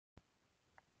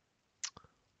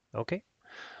Okay,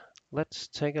 let's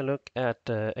take a look at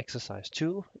exercise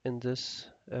 2 in this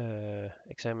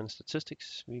exam in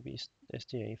statistics,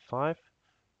 VB-STA5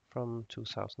 from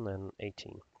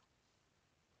 2018.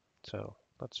 So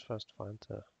let's first find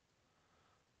the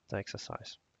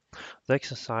exercise. The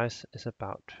exercise is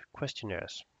about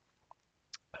questionnaires,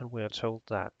 and we are told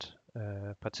that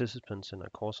participants in a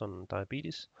course on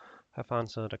diabetes have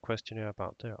answered a questionnaire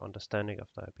about their understanding of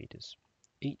diabetes.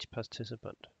 Each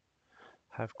participant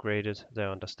have graded their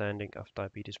understanding of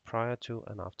diabetes prior to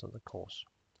and after the course.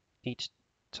 Each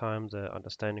time the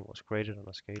understanding was graded on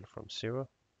a scale from 0,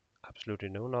 absolutely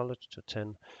no knowledge, to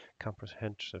 10,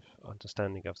 comprehensive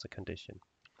understanding of the condition.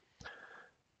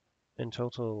 In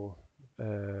total,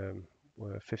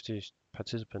 were 50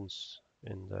 participants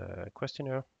in the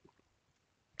questionnaire,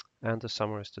 and the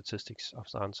summary statistics of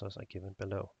the answers are given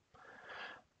below.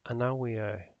 And now we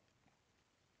are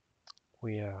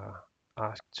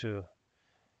asked to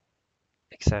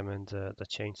examine the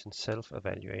change in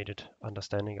self-evaluated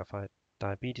understanding of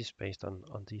diabetes based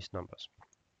on these numbers.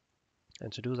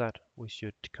 And to do that, we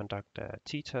should conduct a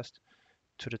t-test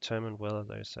to determine whether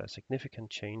there is a significant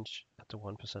change at the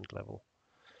 1% level.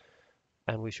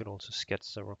 And we should also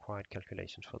sketch the required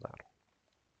calculations for that.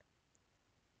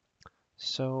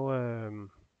 So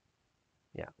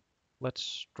yeah,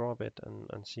 let's draw a bit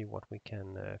and see what we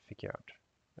can figure out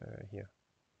here.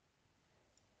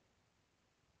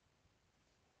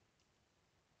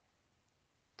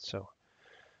 So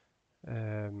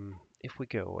if we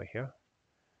go over here,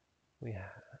 we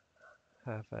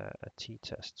have a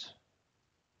t-test.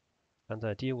 And the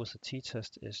idea with the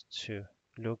t-test is to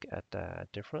look at the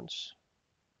difference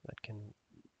that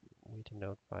we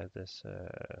denote by this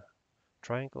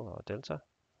triangle or delta,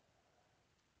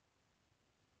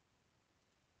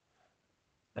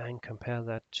 and compare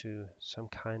that to some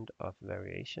kind of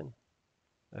variation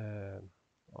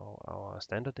or our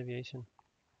standard deviation.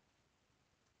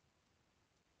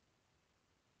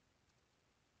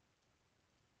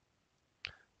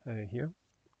 Here.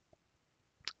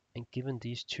 And given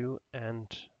these two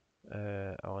and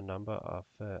our number of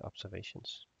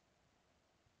observations,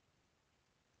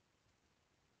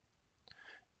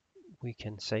 we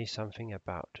can say something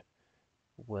about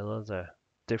whether the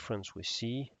difference we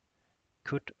see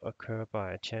could occur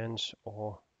by a chance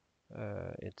or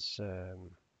it's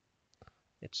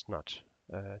not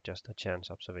just a chance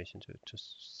observation to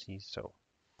see so.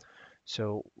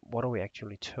 So what are we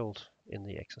actually told in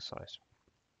the exercise?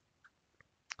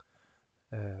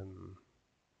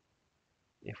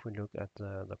 If we look at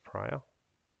the prior,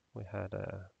 we had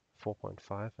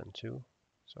 4.5 and 2,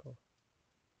 so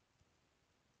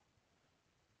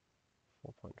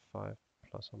 4.5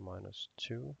 plus or minus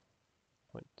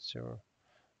 2.0.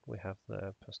 We have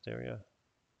the posterior,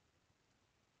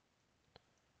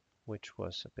 which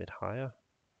was a bit higher,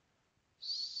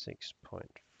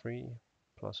 6.3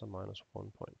 plus or minus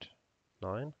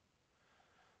 1.9,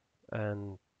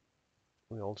 and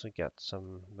we also get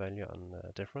some value on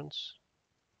the difference.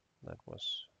 That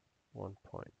was 1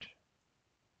 point.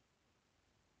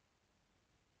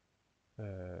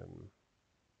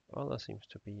 Well, there seems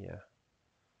to be a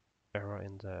error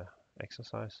in the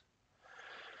exercise.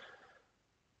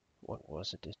 What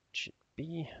was it? It should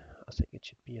be, I think it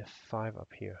should be a 5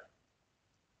 up here.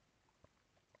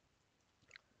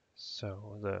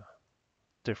 So the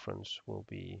difference will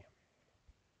be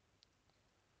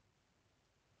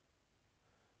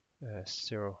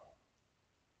 0.8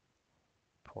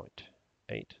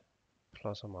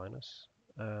 plus or minus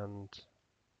and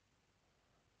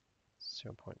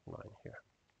 0.9 here.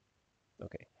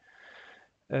 Okay.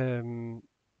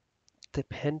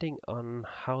 Depending on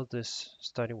how this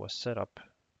study was set up,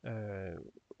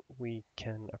 we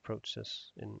can approach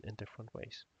this in different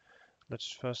ways.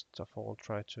 Let's first of all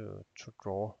try to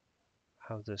draw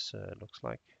how this looks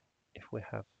like. If we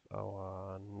have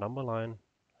our number line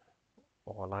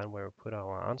or a line where we put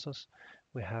our answers,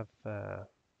 we have our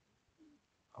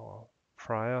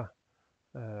prior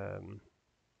to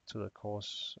the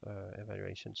course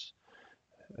evaluations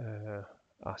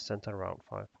are centered around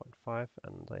 5.5,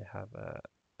 and they have a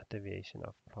deviation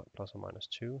of plus or minus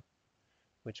 2,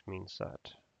 which means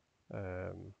that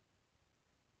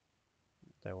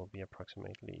there will be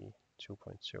approximately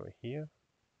 2.0 here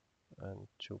and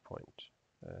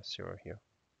 2.0 here.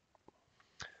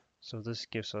 So this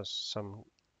gives us some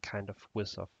kind of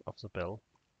width of the bell.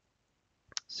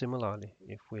 Similarly,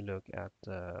 if we look at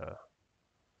the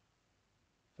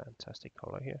fantastic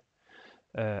color here,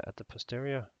 at the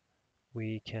posterior,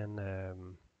 we can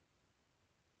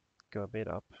go a bit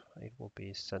up. It will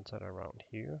be centered around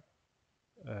here,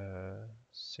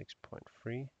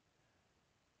 6.3,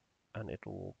 and it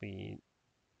will be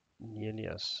nearly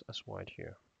as wide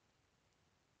here.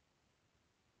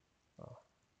 Oh,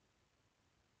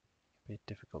 a bit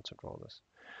difficult to draw this.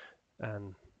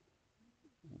 And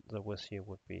the width here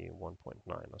would be 1.9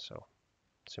 or so,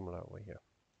 similar over here.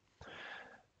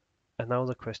 And now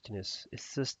the question is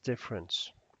this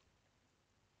difference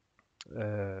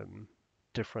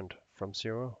different from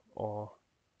 0, or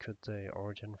could they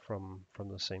origin from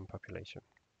the same population?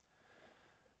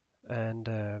 And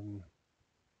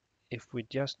if we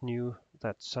just knew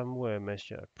that some were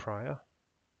measured prior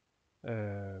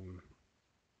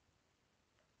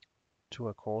to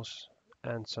a course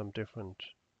and some different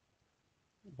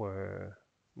were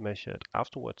measured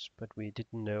afterwards, but we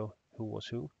didn't know who was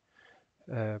who,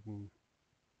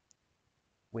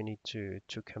 we need to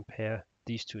compare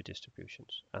these two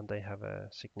distributions, and they have a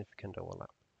significant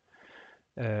overlap.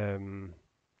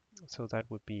 So that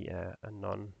would be a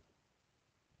non-paired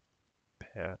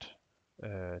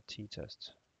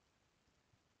t-test.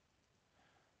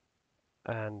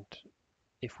 And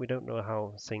if we don't know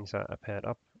how things are paired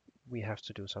up, we have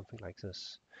to do something like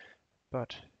this.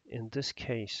 But in this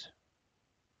case,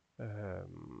 yeah,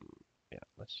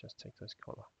 let's just take this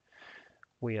color.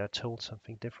 We are told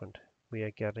something different. We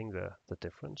are getting the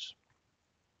difference,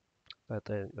 that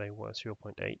they were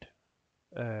 0.8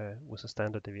 with a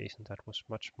standard deviation that was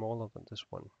much smaller than this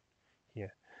one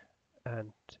here.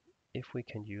 And if we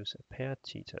can use a paired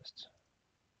t-test,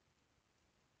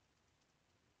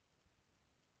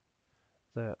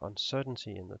 the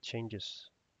uncertainty in the changes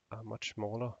are much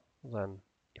smaller than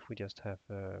if we just have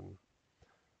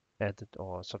added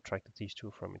or subtracted these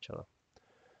two from each other.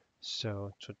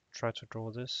 So to try to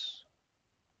draw this,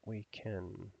 we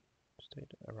can stay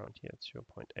around here at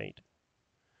 0.8.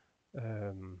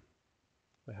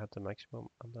 We had the maximum,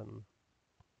 and then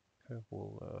curve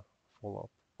will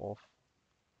fall off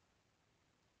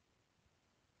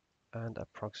and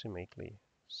approximately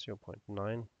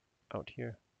 0.9 out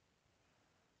here.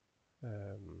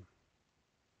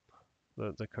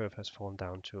 The curve has fallen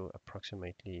down to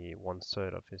approximately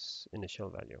 1/3 of its initial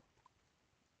value.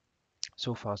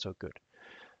 So far so good.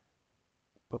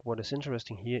 But what is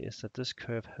interesting here is that this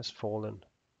curve has fallen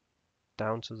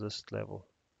down to this level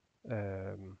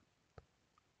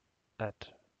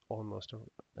at almost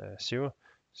 0.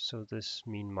 So this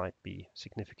mean might be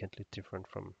significantly different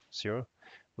from 0,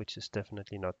 which is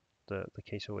definitely not the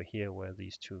case over here, where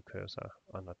these two curves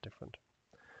are not different.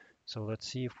 So let's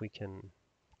see if we can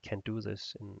do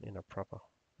this in a proper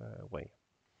way.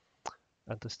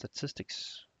 And the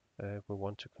statistics we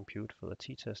want to compute for the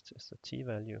t-test is the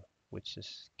t-value, which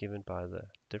is given by the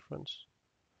difference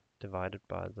divided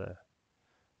by the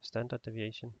standard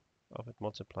deviation of it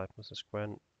multiplied with the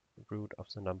square root of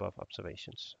the number of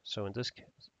observations. So in this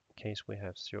case we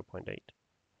have 0.8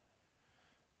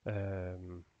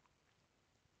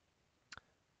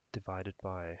 divided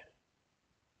by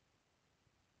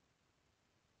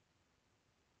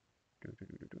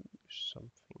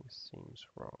something seems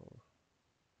wrong.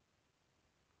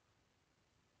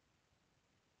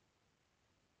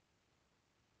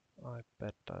 I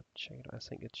bet I checked. I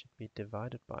think it should be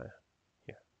divided by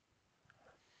here.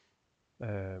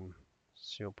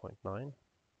 0.9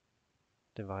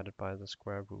 divided by the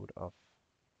square root of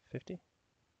 50.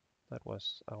 That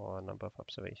was our number of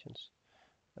observations.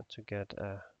 And to get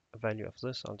a value of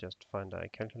this, I'll just find a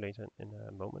calculator in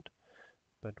a moment.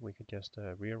 But we could just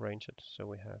rearrange it. So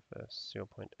we have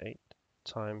 0.8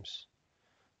 times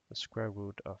the square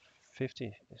root of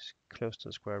 50 is close to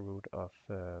the square root of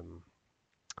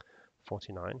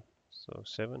 49, so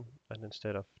 7. And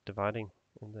instead of dividing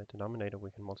in the denominator,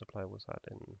 we can multiply with that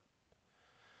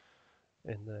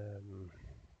in the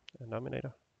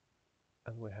denominator,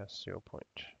 and we have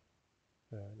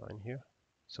 0.9 here.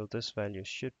 So this value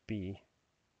should be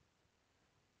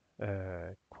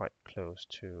quite close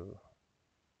to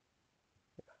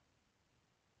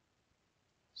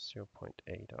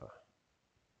 0.8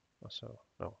 or so.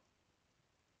 No,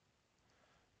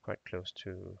 quite close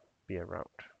to be around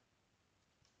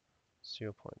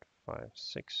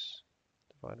 0.56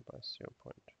 divided by 0.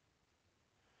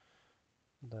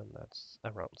 Then that's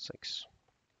around 6.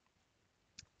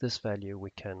 This value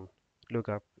we can look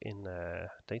up in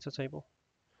a data table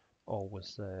or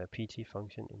with the PT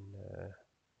function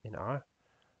in R,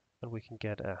 and we can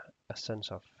get a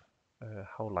sense of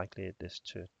how likely it is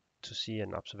to see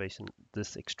an observation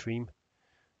this extreme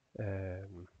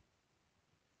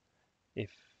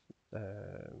if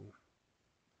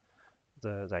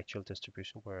the actual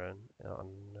distribution were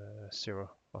on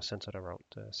 0 or centered around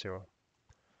 0.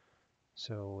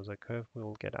 So the curve we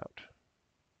will get out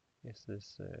is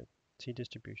this t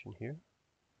distribution here,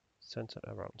 centered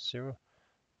around 0,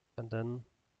 and then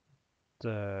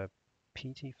the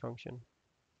pt function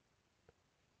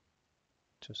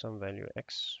to some value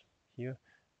x here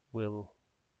will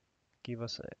give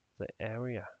us the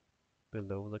area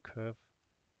below the curve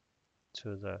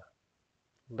to the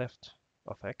left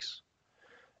of x.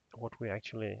 What we're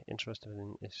actually interested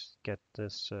in is get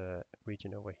this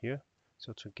region over here.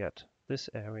 So to get this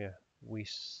area, we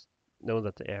know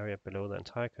that the area below the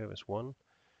entire curve is 1.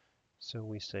 So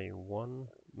we say 1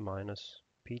 minus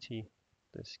pt.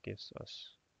 This gives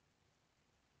us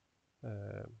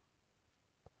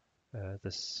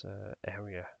this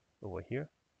area over here.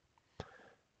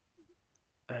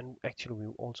 And actually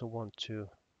we also want to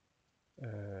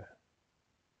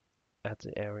add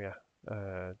the area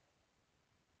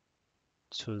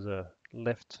to the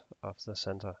left of the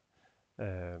center,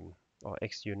 or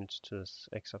x units to this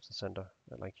x of the center,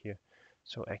 like here.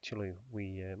 So actually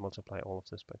we multiply all of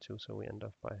this by 2, so we end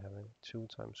up by having 2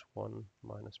 times 1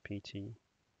 minus pt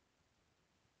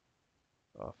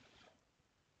of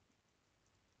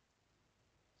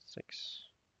 6,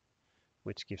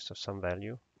 which gives us some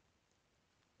value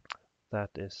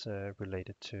that is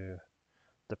related to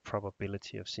the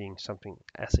probability of seeing something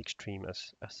as extreme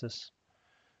as this.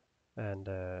 And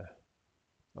oh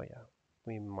yeah,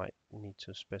 we might need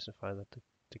to specify that the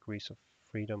degrees of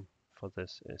freedom for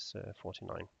this is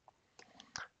 49.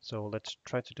 So let's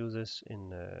try to do this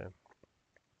in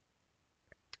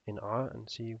R and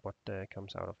see what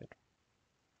comes out of it.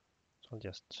 So I'll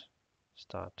just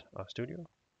start our studio.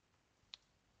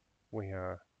 We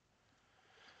are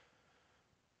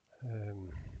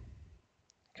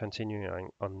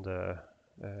continuing on the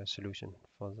solution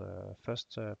for the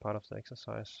first part of the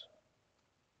exercise,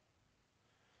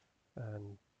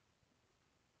 and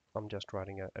I'm just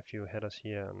writing a few headers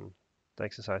here, and the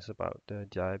exercise about the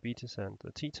diabetes and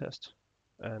the t-test.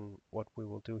 And what we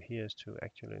will do here is to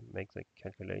actually make the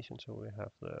calculation. So we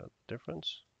have the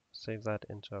difference, save that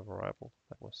into a variable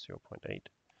that was 0.8.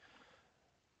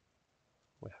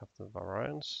 We have the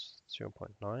variance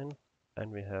 0.9,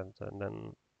 and we have the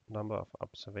number of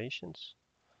observations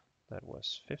that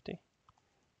was 50.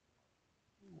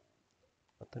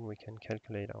 And then we can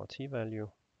calculate our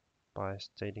t-value by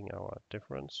stating our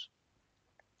difference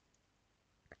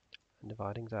and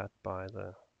dividing that by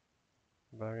the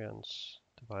variance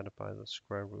divided by the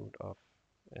square root of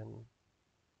n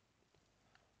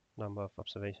number of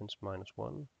observations minus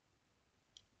 1,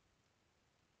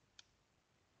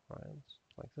 variance,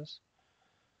 like this.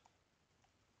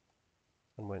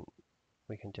 And when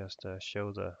we can just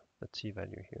show the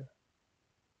t-value here.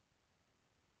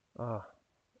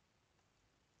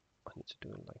 I need to do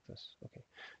it like this. Okay,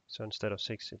 so instead of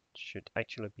 6, it should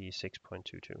actually be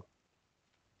 6.22.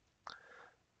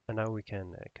 And now we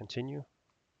can continue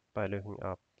by looking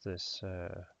up this,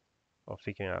 or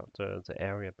figuring out the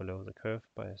area below the curve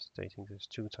by stating this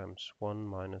 2 times 1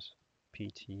 minus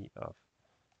pt of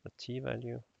the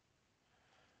t-value.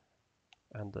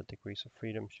 And the degrees of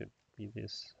freedom should be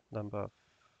this number of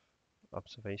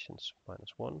observations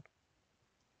minus 1.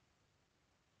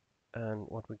 And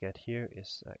what we get here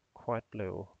is a quite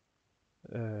low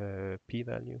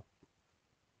p-value.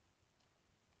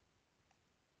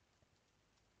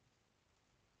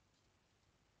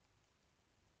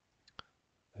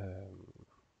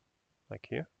 Like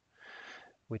here,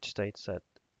 which states that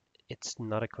it's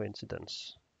not a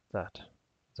coincidence that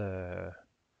the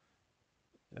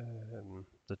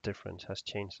difference has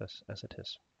changed as it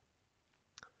is.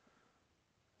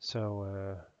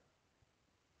 So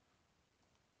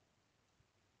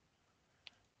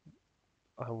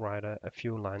I'll write a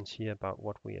few lines here about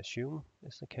what we assume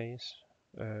is the case.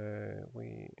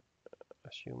 We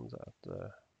assume that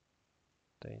the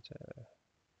data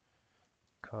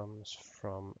comes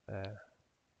from a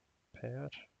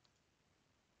paired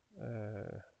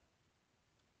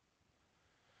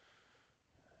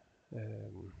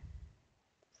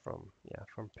from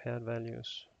paired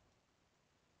values,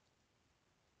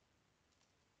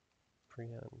 pre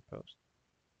and post.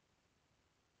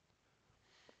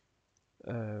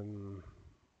 And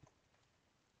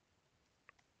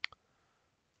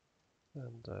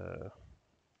the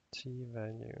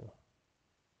t-value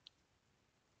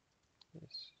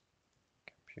is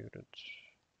computed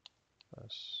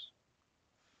as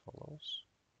follows.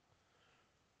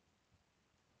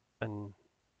 And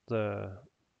the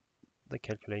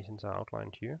calculations are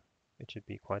outlined here. It should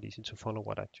be quite easy to follow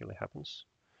what actually happens.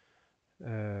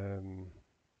 Based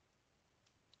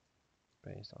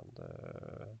on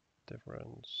the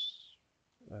difference,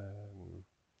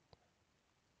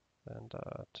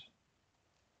 standard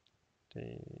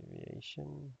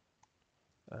deviation,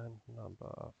 and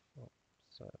number of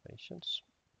observations.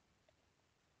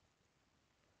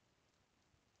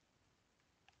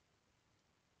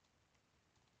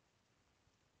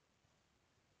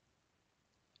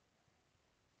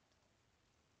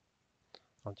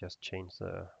 I'll just change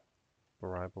the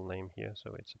variable name here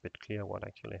so it's a bit clear what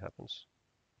actually happens.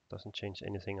 Doesn't change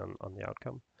anything on the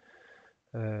outcome.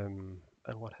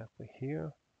 And what have we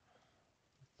here?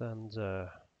 Then the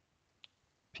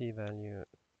p-value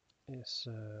is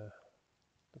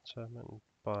determined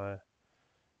by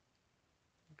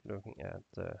looking at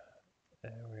the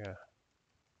area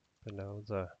below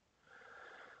the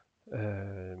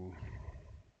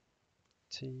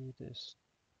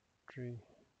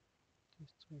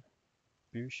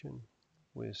distribution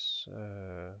with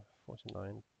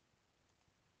 49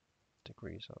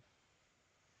 degrees of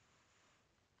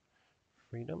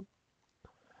freedom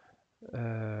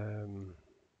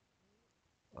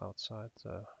outside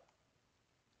the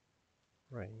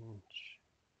range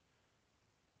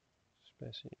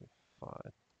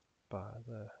specified by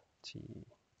the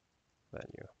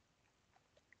t-value.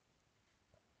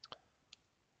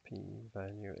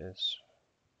 P-value is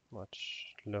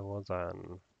much lower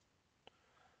than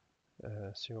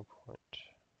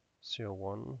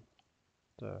 0.01,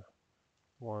 the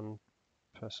 1%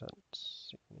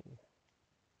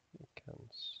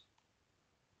 significance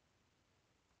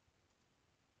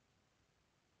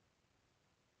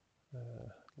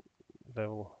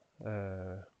level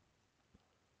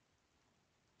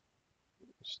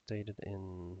stated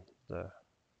in the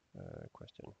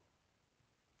question.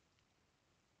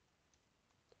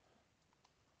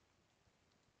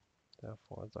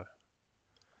 Therefore, the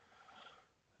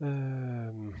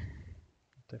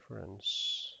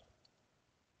difference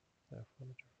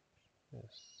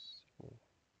is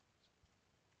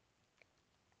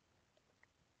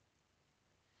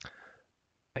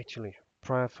actually,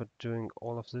 prior for doing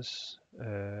all of this,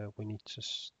 we need to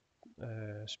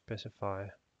specify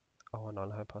our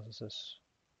null hypothesis.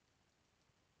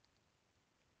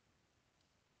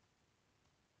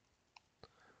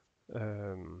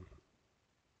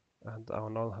 And our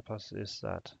null hypothesis is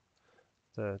that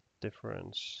the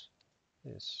difference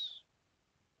is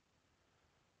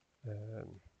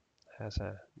has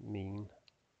a mean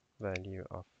value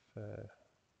of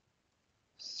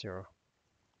 0.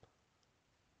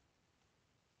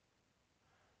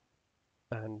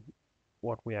 And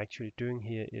what we're actually doing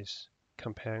here is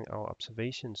comparing our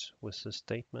observations with the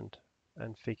statement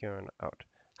and figuring out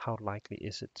how likely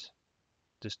is it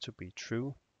this to be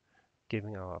true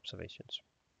given our observations.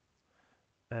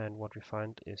 And what we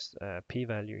find is a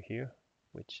p-value here,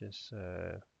 which is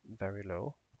very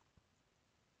low.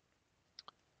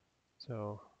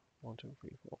 So 1, 2,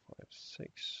 3, 4, 5,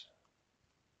 6.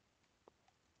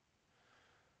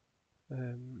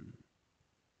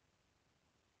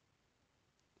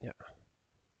 Yeah.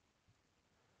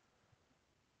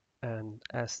 And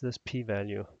as this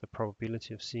p-value, the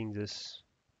probability of seeing this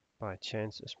by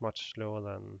chance is much lower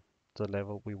than the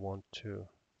level we want to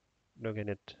look at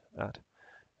it at,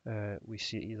 we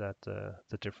see that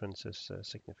the difference is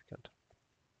significant.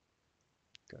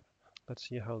 Good. Let's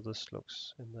see how this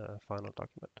looks in the final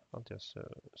document. I'll just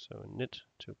knit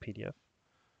to PDF,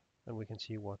 and we can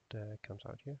see what comes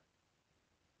out here.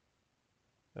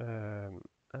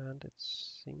 And it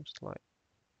seems like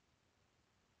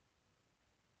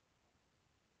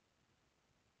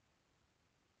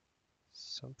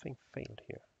something failed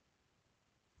here.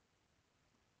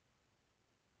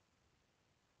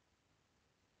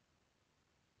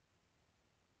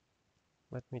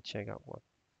 Let me check out what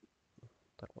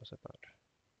that was about.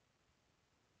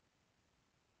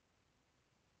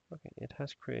 Okay, it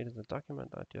has created a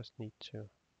document. I just need to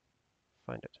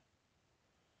find it.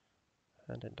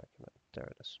 And in document, there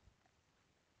it is.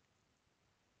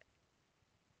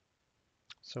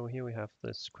 So here we have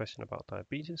this question about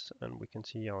diabetes, and we can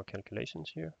see our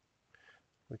calculations here.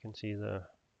 We can see the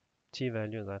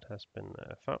t-value that has been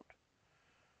found.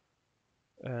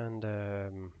 And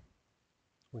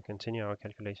we continue our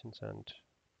calculations, and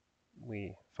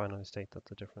we finally state that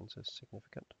the difference is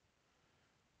significant.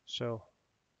 So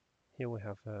here we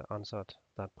have answered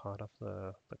that part of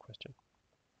the question.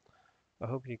 I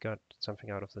hope you got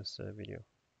something out of this video.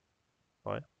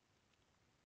 Bye.